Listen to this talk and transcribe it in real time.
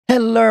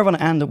Hello everyone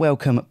and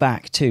welcome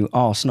back to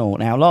Arsenal.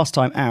 Now last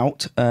time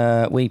out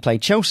we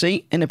played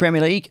Chelsea in the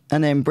Premier League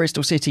and then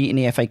Bristol City in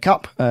the FA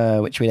Cup,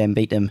 which we then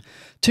beat them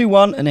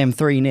 2-1 and then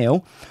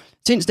 3-0.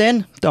 Since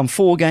then, done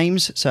 4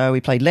 games, so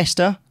we played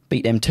Leicester,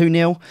 beat them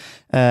 2-0,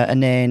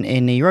 and then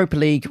in the Europa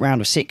League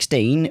round of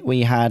 16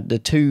 we had the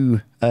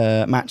 2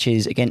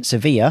 matches against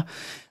Sevilla.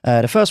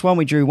 The first one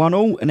we drew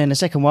 1-1 and then the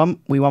second one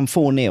we won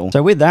 4-0.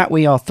 So with that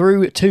we are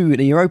through to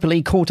the Europa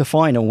League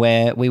quarter-final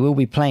where we will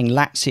be playing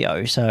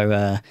Lazio,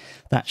 so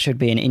that should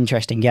be an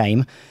interesting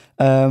game.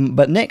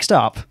 But next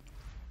up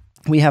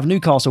we have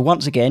Newcastle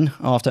once again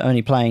after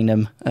only playing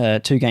them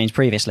 2 games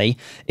previously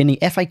in the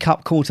FA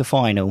Cup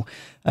quarter-final.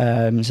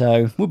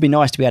 So it would be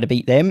nice to be able to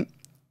beat them.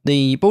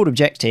 The board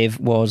objective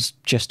was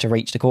just to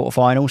reach the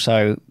quarter-final,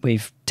 so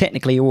we've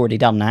technically already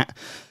done that.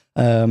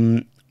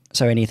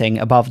 So anything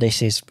above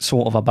this is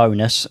sort of a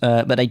bonus.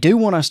 But they do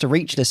want us to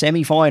reach the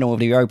semi-final of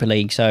the Europa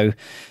League, so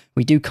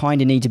we do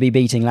kind of need to be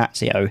beating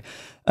Lazio.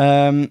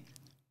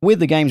 With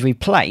the games we've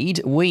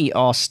played, we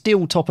are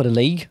still top of the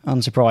league,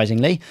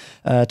 unsurprisingly.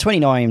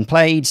 29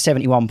 played,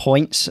 71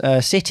 points.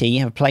 City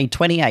have played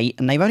 28,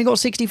 and they've only got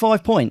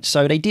 65 points,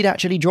 so they did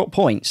actually drop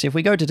points. If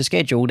we go to the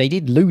schedule, they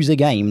did lose a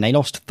game. They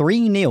lost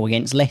 3-0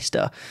 against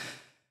Leicester,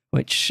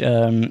 which,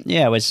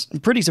 yeah, was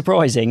pretty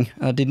surprising.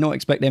 I did not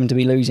expect them to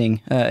be losing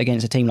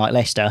against a team like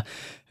Leicester,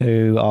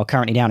 who are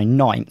currently down in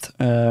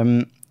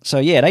 9th. So,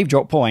 yeah, they've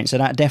dropped points, so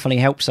that definitely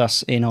helps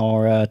us in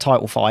our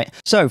title fight.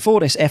 So, for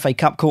this FA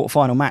Cup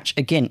quarter-final match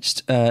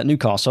against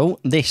Newcastle,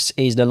 this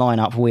is the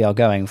lineup we are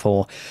going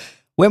for.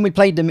 When we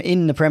played them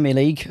in the Premier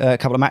League a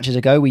couple of matches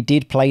ago, we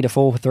did play the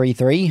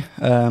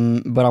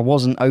 4-3-3, but I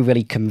wasn't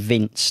overly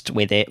convinced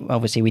with it.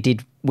 Obviously, we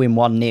did win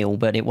 1-0,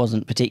 but it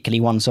wasn't particularly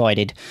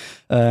one-sided.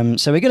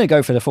 So we're going to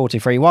go for the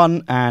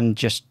 4-2-3-1 and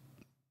just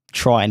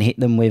try and hit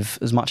them with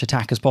as much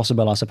attack as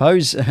possible, I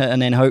suppose,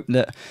 and then hope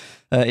that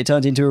it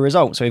turns into a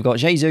result. So we've got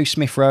Jesus,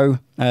 Smith Rowe,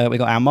 we've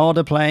got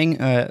Almada playing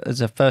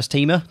as a first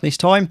teamer this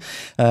time.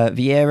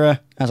 Vieira,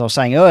 as I was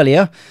saying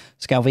earlier,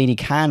 Scalvini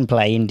can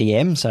play in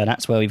DM, so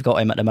that's where we've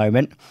got him at the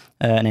moment.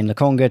 And then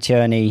Lokonga,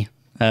 Tierney,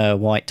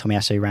 White,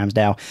 Tomiyasu,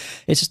 Ramsdale.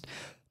 It's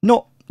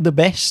not the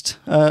best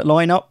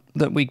lineup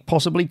that we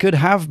possibly could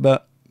have,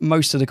 but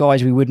most of the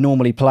guys we would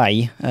normally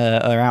play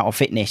are out of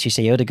fitness. You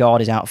see,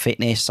 Odegaard is out of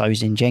fitness, so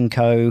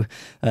Zinchenko,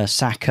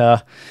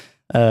 Saka,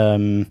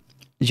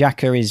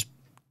 Xhaka is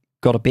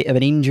got a bit of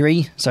an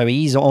injury, so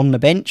he's on the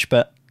bench,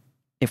 but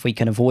if we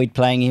can avoid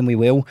playing him, we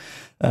will.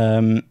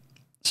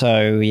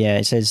 So, yeah,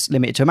 it says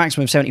limited to a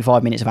maximum of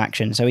 75 minutes of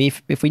action. So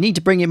if we need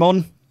to bring him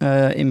on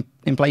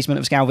in placement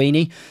of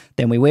Scalvini,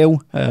 then we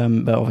will.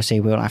 But obviously,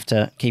 we'll have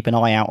to keep an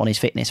eye out on his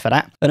fitness for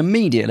that. But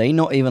immediately,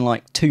 not even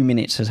like 2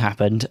 minutes has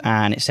happened,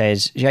 and it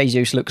says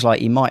Jesus looks like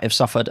he might have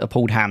suffered a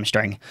pulled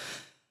hamstring.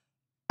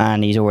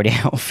 And he's already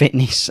out of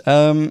fitness.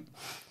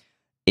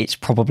 It's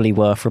probably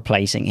worth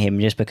replacing him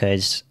just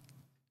because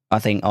I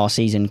think our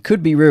season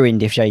could be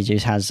ruined if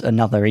Jesus has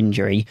another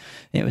injury.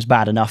 It was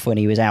bad enough when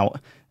he was out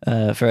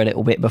for a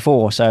little bit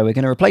before. So we're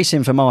going to replace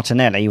him for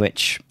Martinelli,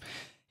 which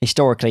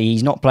historically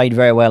he's not played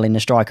very well in the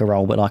striker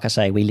role. But like I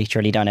say, we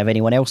literally don't have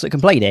anyone else that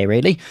can play there,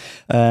 really.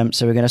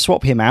 So we're going to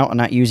swap him out, and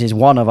that uses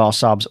one of our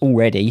subs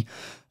already.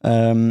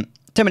 10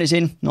 minutes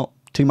in, not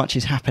too much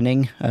is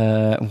happening.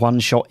 1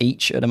 shot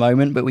each at the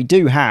moment. But we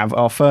do have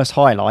our first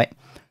highlight,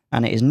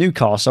 and it is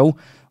Newcastle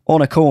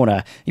on a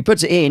corner. He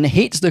puts it in,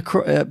 hits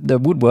the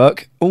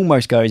woodwork,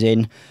 almost goes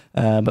in,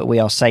 but we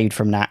are saved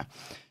from that.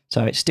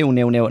 So it's still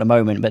 0-0 at the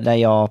moment, but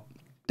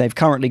they've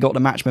currently got the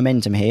match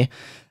momentum here,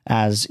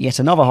 as yet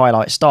another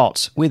highlight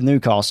starts with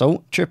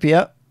Newcastle.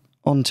 Trippier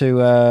onto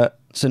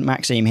St.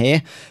 Maxime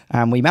here,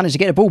 and we manage to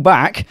get the ball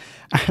back,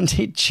 and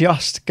it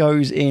just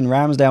goes in.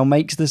 Ramsdale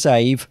makes the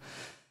save,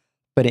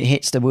 but it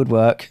hits the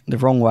woodwork the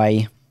wrong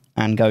way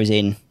and goes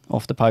in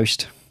off the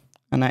post.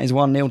 And that is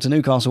 1-0 to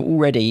Newcastle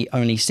already,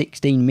 only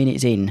 16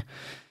 minutes in.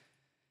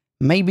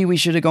 Maybe we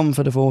should have gone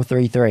for the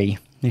 4-3-3.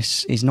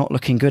 This is not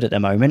looking good at the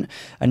moment.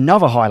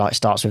 Another highlight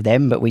starts with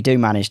them, but we do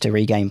manage to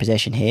regain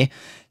possession here.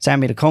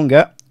 Sammy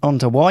Lokonga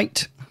onto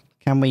White.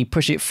 Can we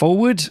push it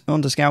forward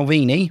onto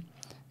Scalvini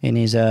in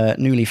his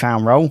newly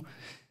found role?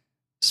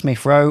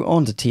 Smith Rowe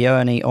onto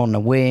Tierney on the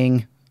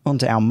wing.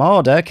 Onto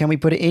Almada. Can we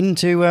put it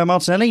into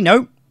Martinelli?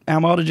 Nope.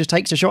 Almada just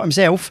takes a shot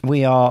himself.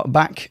 We are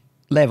back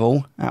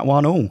level at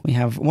 1-1. We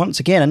have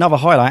once again another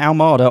highlight.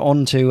 Almada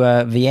onto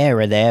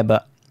Vieira there,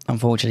 but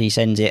unfortunately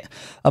sends it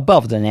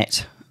above the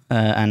net.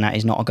 And that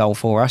is not a goal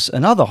for us.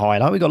 Another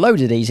highlight. We've got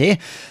loads of these here.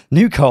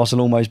 Newcastle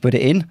almost put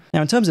it in.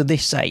 Now, in terms of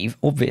this save,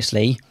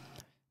 obviously,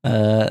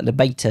 the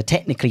beta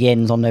technically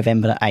ends on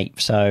November the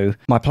 8th. So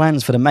my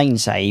plans for the main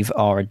save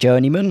are a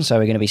journeyman. So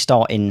we're going to be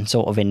starting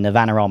sort of in the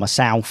Vanarama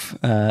South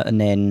and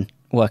then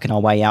working our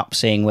way up,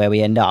 seeing where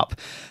we end up.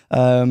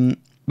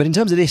 But in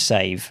terms of this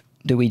save,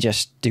 do we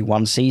just do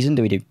 1 season?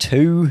 Do we do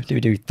 2? Do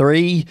we do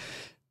 3?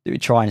 Do we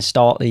try and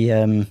start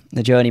the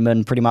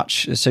journeyman pretty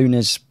much as soon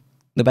as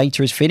the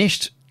beta is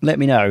finished? Let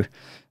me know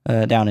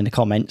down in the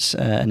comments,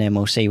 and then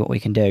we'll see what we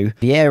can do.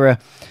 Vieira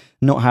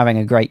not having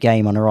a great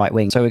game on the right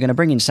wing. So we're going to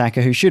bring in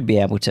Saka, who should be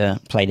able to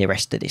play the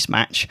rest of this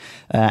match.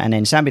 And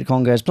then Sambi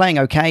Conga is playing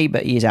okay,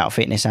 but he is out of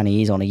fitness and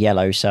he is on a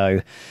yellow.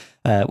 So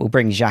we'll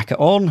bring Xhaka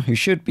on, who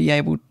should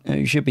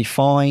be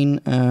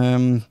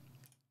fine.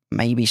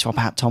 Maybe swap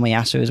out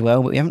Tomiyasu as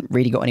well, but we haven't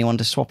really got anyone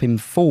to swap him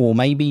for.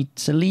 Maybe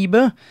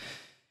Saliba?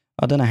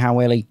 I don't know how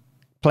well he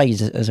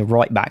plays as a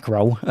right-back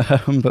role,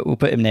 but we'll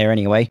put him there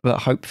anyway.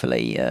 But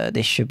hopefully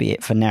this should be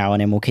it for now, and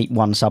then we'll keep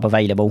one sub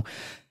available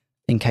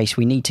in case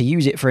we need to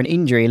use it for an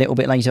injury a little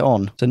bit later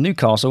on. So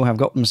Newcastle have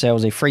got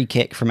themselves a free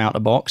kick from out the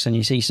box, and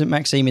you see St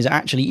Maxime is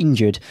actually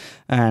injured.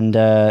 And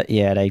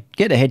yeah, they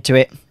get ahead to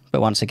it, but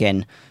once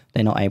again,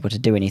 they're not able to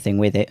do anything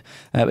with it.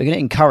 We're going to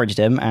encourage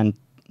them, and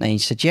they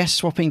suggest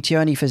swapping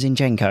Tierney for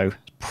Zinchenko.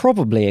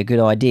 Probably a good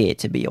idea,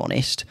 to be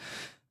honest.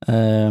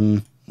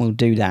 We'll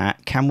do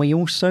that. Can we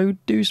also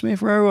do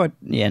Smith Rowe?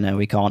 Yeah, no,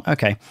 we can't.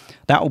 Okay,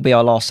 that will be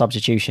our last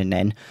substitution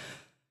then.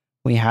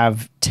 We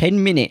have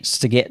 10 minutes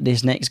to get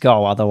this next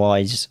goal,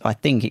 otherwise I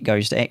think it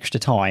goes to extra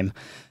time.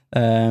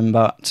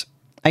 But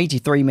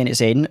 83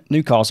 minutes in,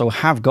 Newcastle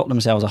have got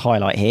themselves a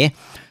highlight here.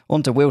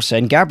 On to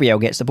Wilson. Gabriel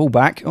gets the ball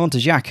back. On to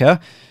Xhaka.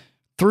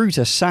 Through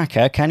to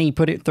Saka. Can he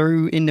put it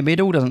through in the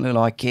middle? Doesn't look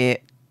like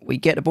it. We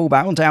get the ball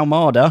back onto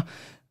Almada.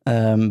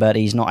 But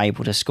he's not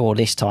able to score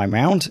this time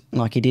round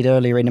like he did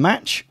earlier in the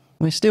match.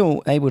 We're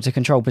still able to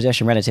control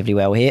possession relatively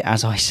well here,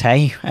 as I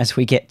say, as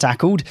we get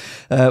tackled.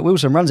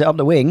 Wilson runs it up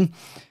the wing.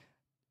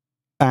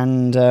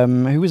 And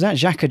who was that?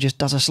 Xhaka just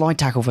does a slide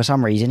tackle for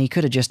some reason. He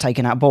could have just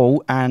taken that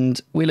ball,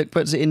 and Willock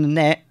puts it in the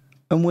net,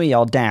 and we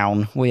are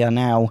down. We are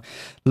now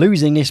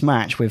losing this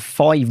match with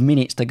 5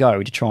 minutes to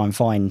go to try and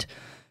find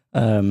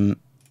the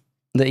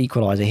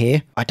equaliser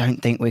here. I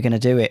don't think we're going to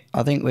do it.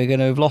 I think we're going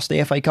to have lost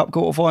the FA Cup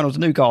quarter-final to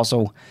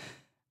Newcastle,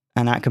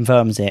 and that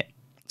confirms it.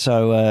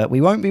 So we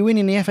won't be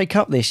winning the FA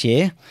Cup this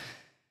year.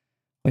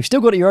 We've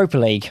still got the Europa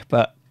League,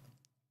 but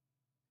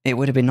it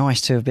would have been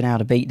nice to have been able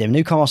to beat them.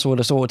 Newcastle are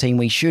the sort of team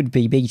we should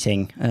be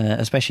beating,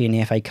 especially in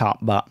the FA Cup,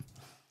 but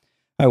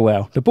oh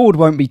well. The board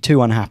won't be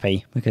too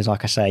unhappy, because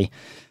like I say,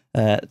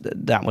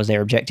 that was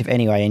their objective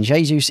anyway. And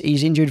Jesus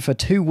is injured for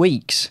 2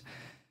 weeks.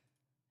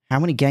 How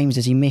many games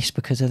does he miss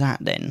because of that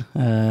then?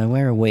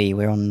 Where are we?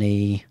 We're on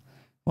the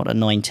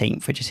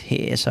 19th, which is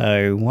here.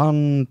 So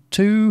 1,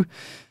 2.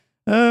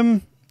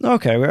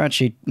 Okay, we're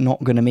actually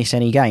not going to miss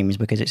any games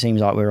because it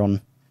seems like we're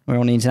on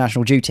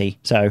international duty.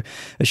 So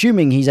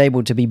assuming he's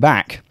able to be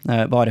back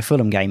by the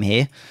Fulham game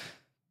here,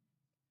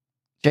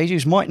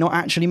 Jesus might not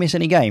actually miss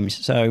any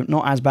games. So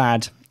not as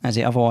bad as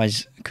it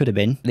otherwise could have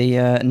been.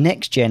 The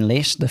next gen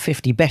list, the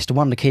 50 best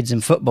wonder kids in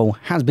football,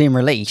 has been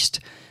released.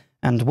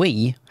 And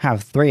we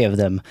have 3 of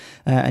them.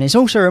 And it's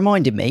also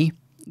reminded me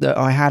that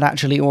I had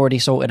actually already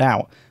sorted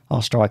out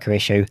our striker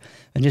issue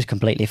and just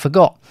completely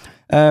forgot.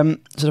 So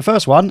the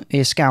first one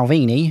is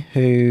Scalvini,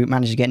 who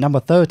managed to get number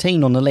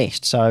 13 on the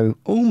list, so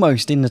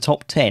almost in the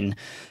top 10.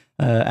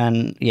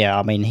 And yeah,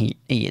 I mean, he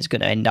is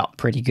going to end up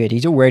pretty good.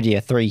 He's already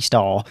a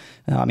 3-star.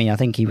 I mean, I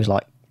think he was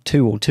like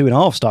 2 or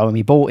 2.5 star when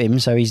we bought him,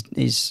 so he's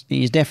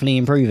definitely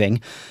improving.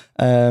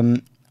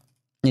 You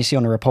see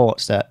on the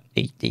reports that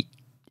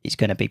he's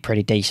going to be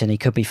pretty decent. He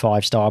could be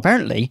 5-star.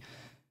 Apparently,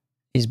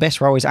 his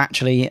best role is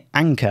actually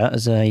anchor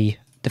as a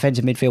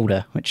defensive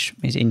midfielder, which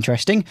is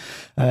interesting.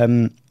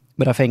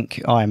 But I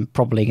think I'm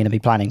probably going to be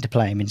planning to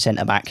play him in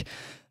centre-back.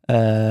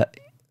 Yeah,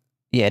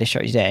 this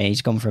shows you there.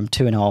 He's gone from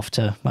 2.5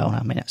 to, well,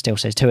 I mean, it still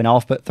says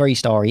 2.5, but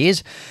 3-star he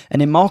is.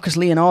 And then Marcus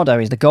Leonardo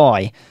is the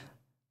guy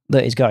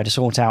that is going to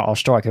sort out our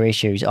striker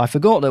issues. I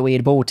forgot that we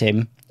had bought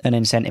him and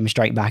then sent him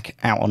straight back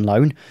out on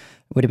loan.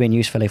 It would have been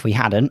useful if we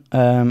hadn't.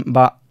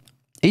 But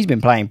he's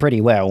been playing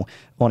pretty well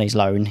on his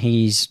loan.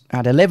 He's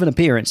had 11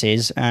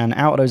 appearances, and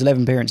out of those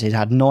 11 appearances,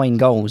 had 9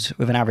 goals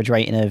with an average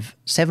rating of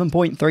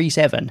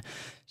 7.37.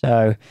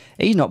 So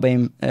he's not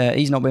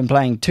been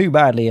playing too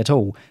badly at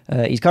all.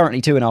 He's currently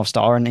 2.5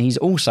 star, and he's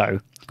also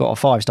got a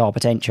 5-star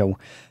potential.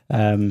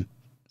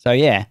 So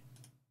yeah,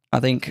 I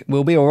think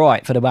we'll be all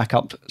right for the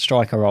backup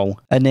striker role.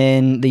 And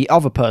then the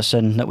other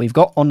person that we've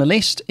got on the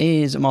list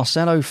is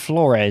Marcelo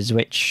Flores,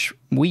 which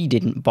we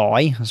didn't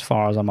buy, as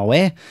far as I'm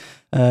aware.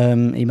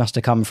 He must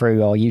have come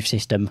through our youth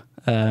system.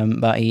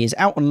 But he is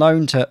out on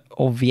loan to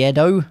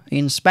Oviedo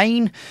in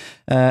Spain,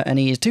 and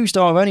he is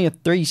 2-star with only a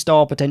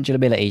 3-star potential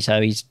ability.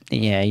 So he's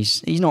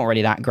not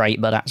really that great,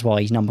 but that's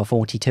why he's number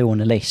 42 on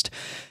the list.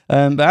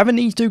 But having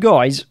these 2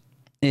 guys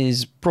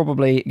is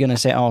probably going to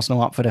set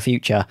Arsenal up for the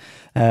future.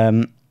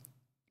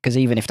 Because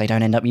even if they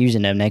don't end up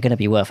using them, they're going to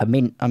be worth a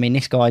mint. I mean,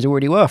 this guy's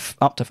already worth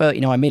up to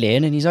 39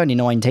 million, and he's only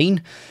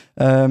 19.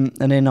 And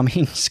then, I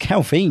mean,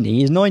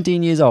 Scalvini is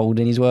 19 years old,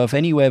 and he's worth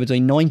anywhere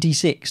between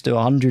 96 to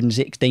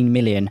 116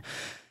 million.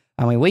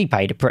 I mean, we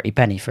paid a pretty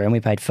penny for him.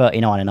 We paid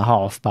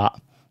 39.5, but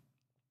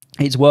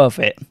it's worth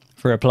it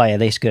for a player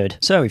this good.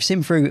 So we've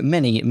simmed through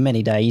many,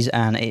 many days,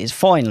 and it is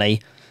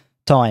finally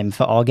time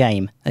for our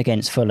game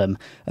against Fulham.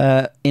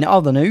 In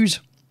other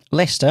news,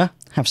 Leicester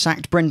have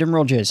sacked Brendan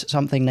Rodgers,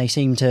 something they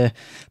seem to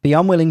be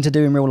unwilling to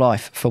do in real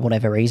life for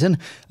whatever reason.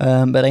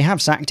 But they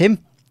have sacked him,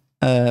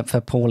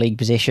 for poor league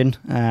position,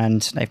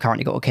 and they've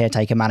currently got a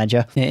caretaker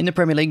manager. In the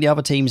Premier League, the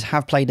other teams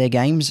have played their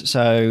games,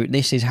 so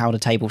this is how the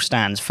table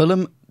stands.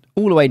 Fulham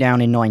all the way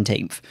down in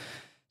 19th,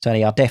 so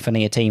they are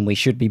definitely a team we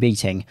should be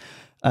beating.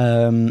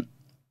 And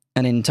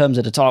in terms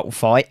of the title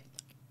fight,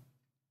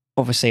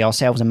 obviously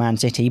ourselves and Man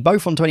City,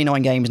 both on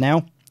 29 games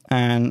now,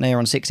 and they're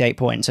on 68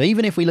 points. So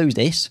even if we lose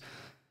this,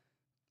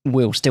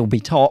 we'll still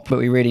be top, but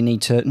we really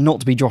need to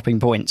not be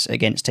dropping points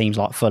against teams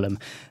like Fulham.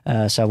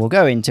 So we'll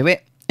go into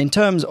it. In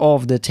terms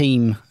of the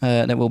team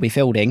that we'll be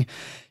fielding,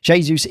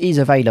 Jesus is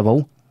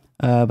available,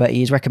 but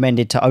he is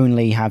recommended to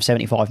only have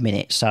 75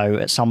 minutes. So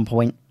at some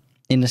point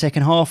in the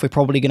second half, we're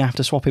probably going to have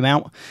to swap him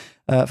out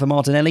for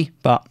Martinelli,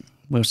 but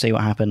we'll see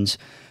what happens.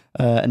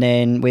 And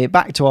then we're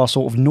back to our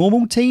sort of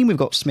normal team. We've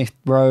got Smith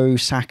Rowe,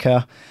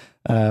 Saka,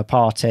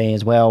 Partey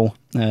as well.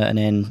 And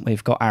then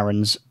we've got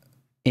Aaron's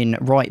in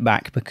right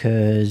back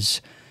because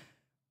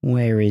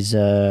where is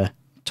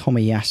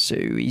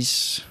Tomiyasu?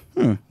 He's...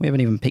 we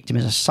haven't even picked him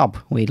as a sub,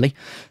 weirdly.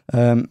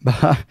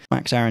 But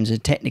Max Aarons has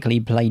technically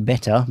played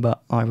better,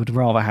 but I would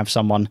rather have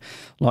someone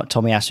like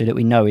Tomiyasu that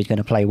we know is going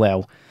to play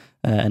well,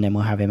 and then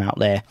we'll have him out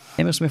there.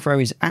 Emil Smith-Rowe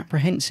is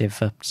apprehensive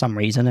for some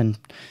reason, and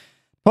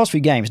past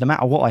few games, no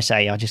matter what I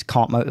say, I just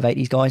can't motivate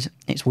these guys.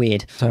 It's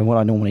weird. So what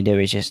I normally do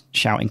is just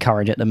shout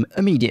encourage at them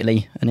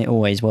immediately, and it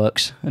always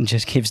works, and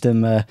just gives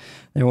them... they're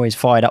always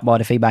fired up by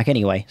the feedback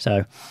anyway,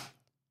 so...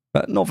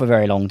 But not for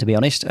very long, to be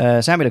honest.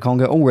 Sammy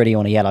Lokonga already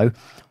on a yellow.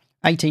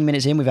 18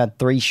 minutes in, we've had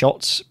 3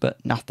 shots,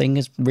 but nothing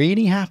has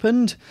really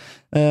happened.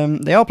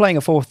 They are playing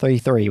a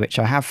 4-3-3, which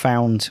I have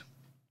found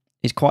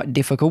is quite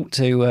difficult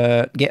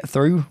to get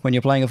through when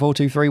you're playing a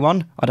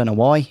 4-2-3-1. I don't know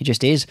why, it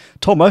just is.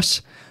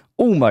 Thomas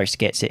almost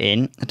gets it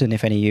in. I don't know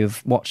if any of you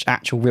have watched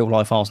actual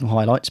real-life Arsenal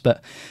highlights,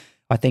 but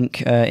I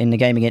think in the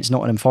game against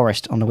Nottingham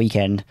Forest on the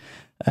weekend,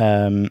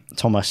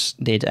 Thomas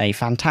did a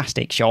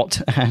fantastic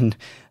shot, and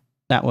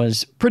that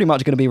was pretty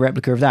much going to be a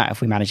replica of that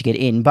if we manage to get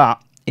it in,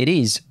 but it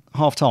is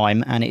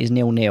half-time, and it is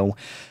 0-0.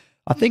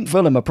 I think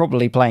Fulham are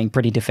probably playing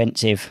pretty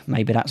defensive.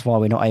 Maybe that's why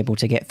we're not able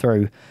to get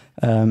through.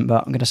 But I'm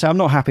going to say I'm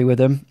not happy with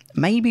them.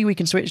 Maybe we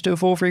can switch to a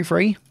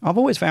 4-3-3. I've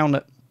always found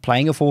that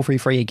playing a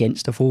 4-3-3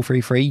 against a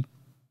 4-3-3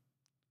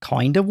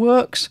 kind of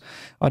works.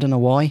 I don't know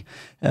why.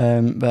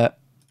 But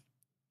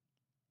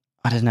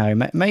I don't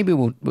know. Maybe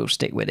we'll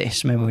stick with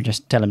this. Maybe we'll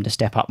just tell them to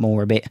step up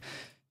more a bit.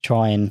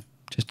 Try and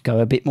just go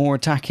a bit more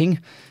attacking.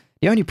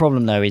 The only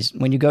problem, though, is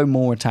when you go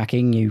more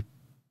attacking, you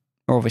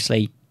are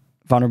obviously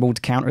vulnerable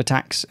to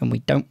counter-attacks, and we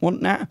don't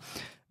want that.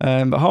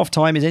 But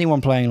half-time, is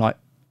anyone playing, like,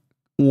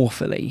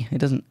 awfully? It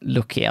doesn't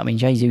look it. I mean,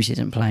 Jesus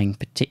isn't playing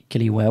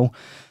particularly well.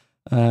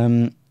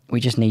 We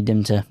just need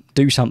them to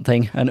do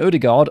something. And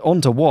Odegaard,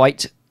 onto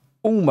White,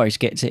 almost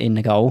gets it in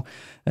the goal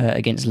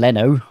against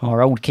Leno,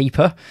 our old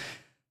keeper,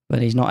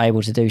 but he's not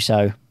able to do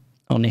so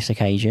on this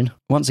occasion.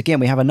 Once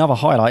again, we have another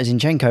highlight.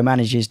 Zinchenko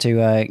manages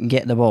to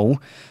get the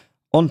ball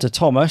onto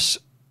Thomas,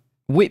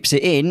 whips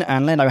it in,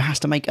 and Leno has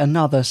to make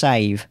another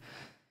save.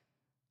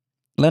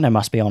 Leno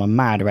must be on a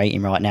mad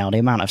rating right now, the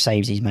amount of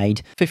saves he's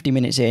made. 50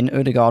 minutes in,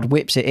 Odegaard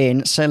whips it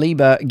in,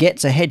 Saliba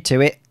gets ahead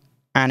to it,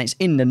 and it's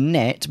in the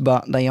net,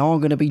 but they are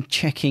going to be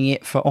checking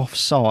it for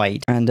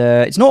offside. And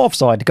it's not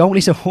offside, the goal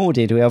is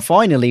awarded. We are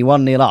finally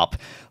 1-0 up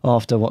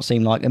after what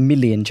seemed like a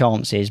million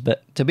chances,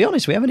 but to be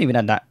honest, we haven't even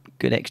had that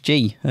good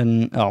XG,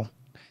 and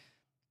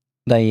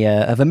they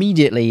have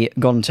immediately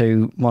gone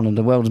to one of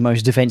the world's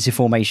most defensive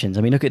formations.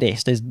 I mean, look at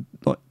this.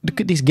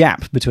 Look at this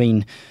gap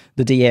between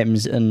the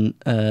DMs and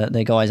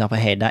their guys up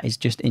ahead. That is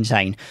just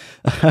insane.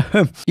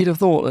 You'd have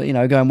thought, you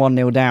know, going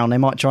 1-0 down, they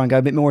might try and go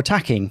a bit more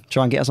attacking,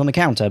 try and get us on the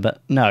counter,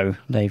 but no,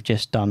 they've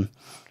just done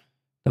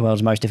the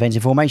world's most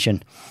defensive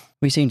formation.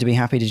 We seem to be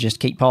happy to just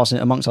keep passing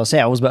it amongst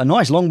ourselves, but a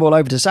nice long ball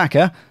over to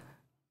Saka,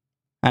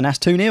 and that's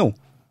 2-0.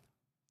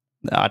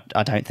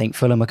 I don't think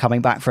Fulham are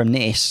coming back from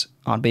this.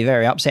 I'd be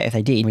very upset if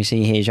they did. We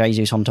see here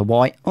Jesus onto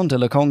White, onto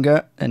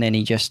Lokonga, and then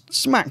he just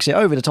smacks it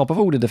over the top of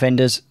all the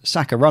defenders.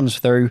 Saka runs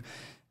through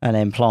and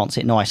then plants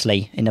it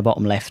nicely in the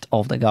bottom left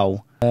of the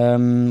goal.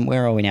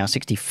 Where are we now?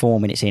 64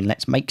 minutes in.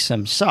 Let's make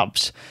some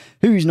subs.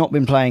 Who's not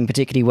been playing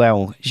particularly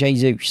well?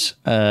 Jesus.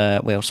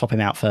 We'll swap him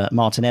out for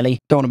Martinelli.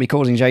 Don't want to be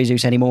causing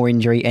Jesus any more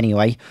injury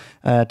anyway.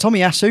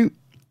 Tomiyasu,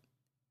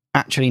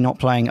 actually not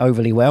playing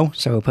overly well,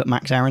 so we'll put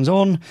Max Aarons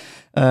on.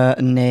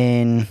 And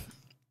then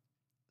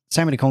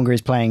Sammy Lokonga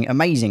is playing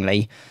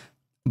amazingly,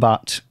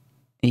 but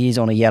he is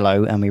on a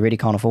yellow, and we really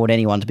can't afford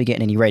anyone to be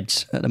getting any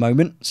reds at the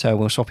moment, so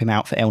we'll swap him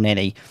out for El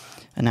Neni.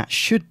 And that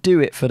should do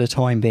it for the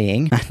time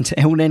being. And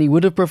El Neni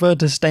would have preferred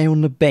to stay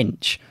on the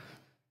bench.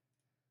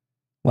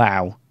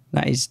 Wow,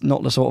 that is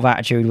not the sort of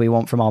attitude we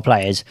want from our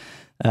players.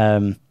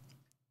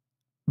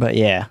 But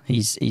yeah,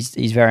 he's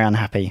very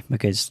unhappy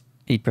because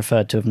he'd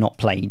preferred to have not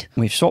played.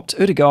 We've swapped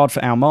Odegaard for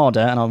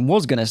Almada, and I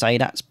was going to say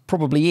that's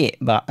probably it,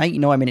 but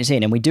 89 minutes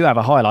in, and we do have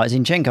a highlight.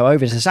 Zinchenko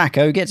over to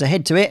Sacco, gets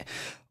ahead to it,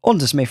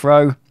 onto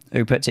Smith-Rowe,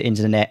 who puts it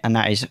into the net, and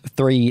that is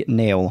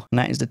 3-0. And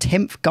that is the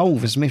 10th goal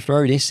for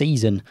Smith-Rowe this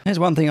season. There's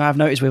one thing I have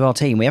noticed with our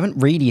team. We haven't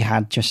really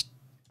had just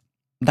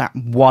that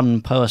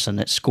one person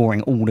that's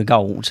scoring all the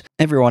goals.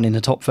 Everyone in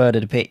the top third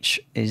of the pitch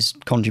is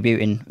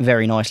contributing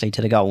very nicely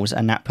to the goals,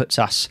 and that puts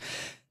us,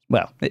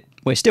 well,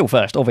 we're still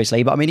first,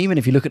 obviously, but I mean, even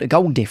if you look at the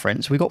goal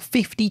difference, we've got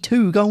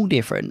 52 goal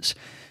difference.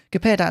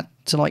 Compare that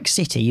to, like,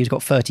 City, who's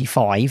got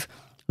 35,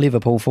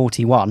 Liverpool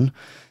 41.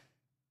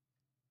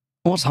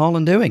 What's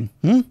Haaland doing?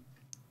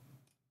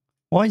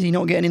 Why is he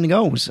not getting in the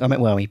goals? I mean,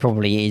 well, he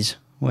probably is.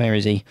 Where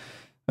is he?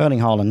 Erling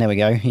Haaland, there we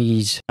go.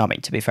 I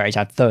mean, to be fair, he's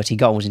had 30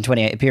 goals in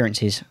 28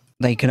 appearances.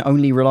 They can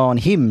only rely on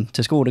him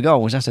to score the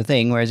goals. That's the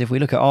thing. Whereas if we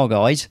look at our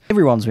guys,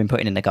 everyone's been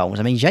putting in the goals.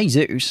 I mean,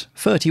 Jesus,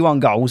 31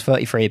 goals,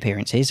 33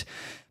 appearances.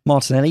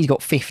 Martinelli's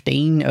got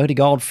 15.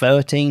 Odegaard,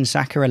 13.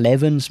 Saka,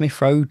 11.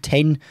 Smith Rowe,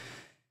 10.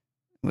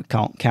 We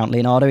can't count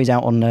Leonardo. He's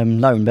out on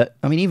loan. But,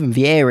 I mean, even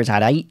Vieira's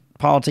had 8.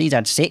 Partey's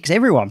had 6.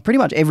 Pretty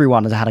much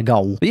everyone has had a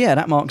goal. But yeah,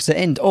 that marks the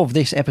end of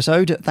this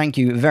episode. Thank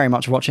you very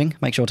much for watching.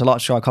 Make sure to like,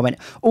 subscribe, comment,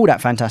 all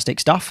that fantastic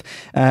stuff.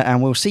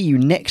 And we'll see you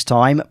next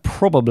time,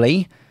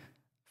 probably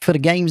for the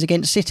games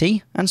against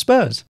City and Spurs.